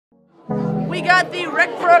We got the rec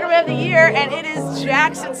program of the year, and it is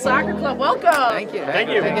Jackson Soccer Club. Welcome. Thank you. Thank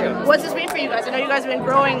you. What's this mean for you guys? I know you guys have been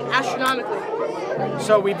growing astronomically.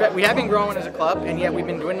 So we have been growing as a club, and yet we've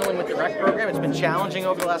been dwindling with the rec program. It's been challenging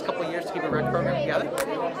over the last couple of years to keep a rec program together.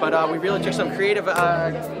 But we really took some creative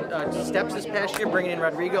steps this past year, bringing in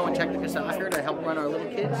Rodrigo and Technica Soccer to help run our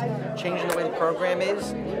little kids, changing the way the program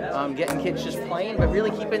is, getting kids just playing, but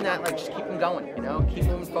really keeping that, like, just keep them going, you know, keep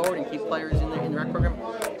moving forward and keep players in the rec program.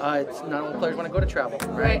 It's not all players want to go to travel,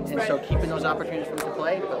 right? And so keeping those opportunities for them to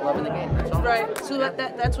play, but loving the game, that's all. Right, so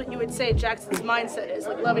that's what you would say Jackson's mindset is,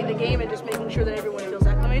 like loving the game and just making sure that everyone feels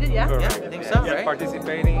acclimated, yeah? Yeah, I think so, right?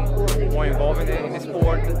 Participating, more involved in the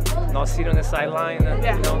sport, not sitting on the sideline,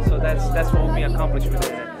 you know, so that's what we accomplished with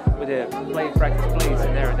the practice plays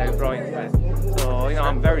and there that we're growing. So, you know,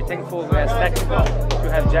 I'm very thankful as technical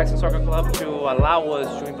to have Jackson Soccer Club to allow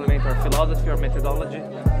us to implement our philosophy, our methodology.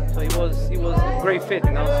 So it was a great fit,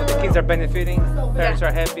 you know, so the kids are benefiting, parents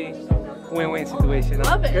are happy, win-win situation. You know?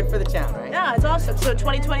 Love it. Good for the town, right? Yeah, it's awesome. So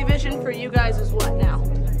 2020 vision for you guys is what now?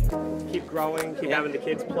 Keep growing, keep having the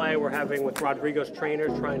kids play. We're having with Rodrigo's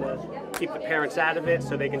trainers trying to keep the parents out of it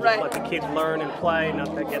so they can just let the kids learn and play,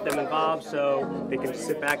 not to get them involved, so they can just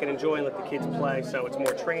sit back and enjoy and let the kids play. So it's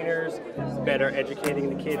more trainers, better educating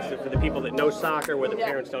the kids for the people that know soccer where the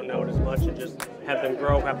parents don't know it as much, and just have them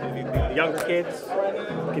grow, have the younger kids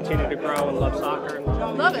continue to grow and love soccer. And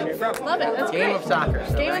love it, love it. That's game great. Of soccer.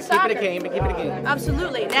 So game of soccer. Keep it a game, but keep it a game.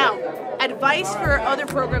 Absolutely. Now, advice for other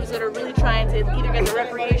programs that are really trying to either get the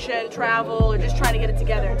recreation, travel, or just trying to get it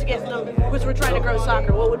together to get the, because we're trying to grow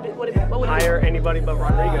soccer. What would hire anybody but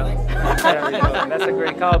Rodrigo? That's a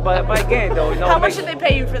great call. But again, though, you know, how much did they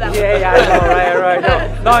pay you for that? Yeah, I know, right.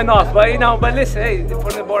 No, not enough. But you know, but listen, hey, from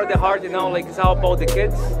the bottom of the heart, you know, like it's all about the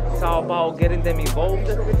kids. It's all about getting them involved.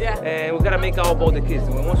 Yeah. And we gotta make it all about the kids.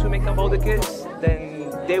 And once we make it about the kids,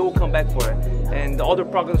 then they will come back for it. And the other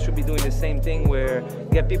programs should be doing the same thing, where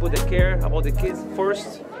get people that care about the kids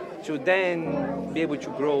first, to then be able to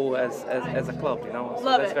grow as a club, you know. So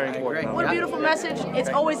Love that's it. very important. What a beautiful message. It's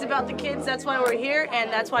always about the kids. That's why we're here,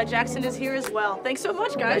 and that's why Jackson is here as well. Thanks so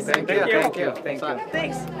much, guys. Thank you.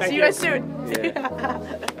 Thanks. See you guys soon. Yeah.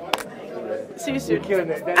 See you soon. You're killing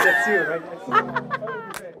it. That's you,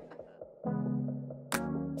 right?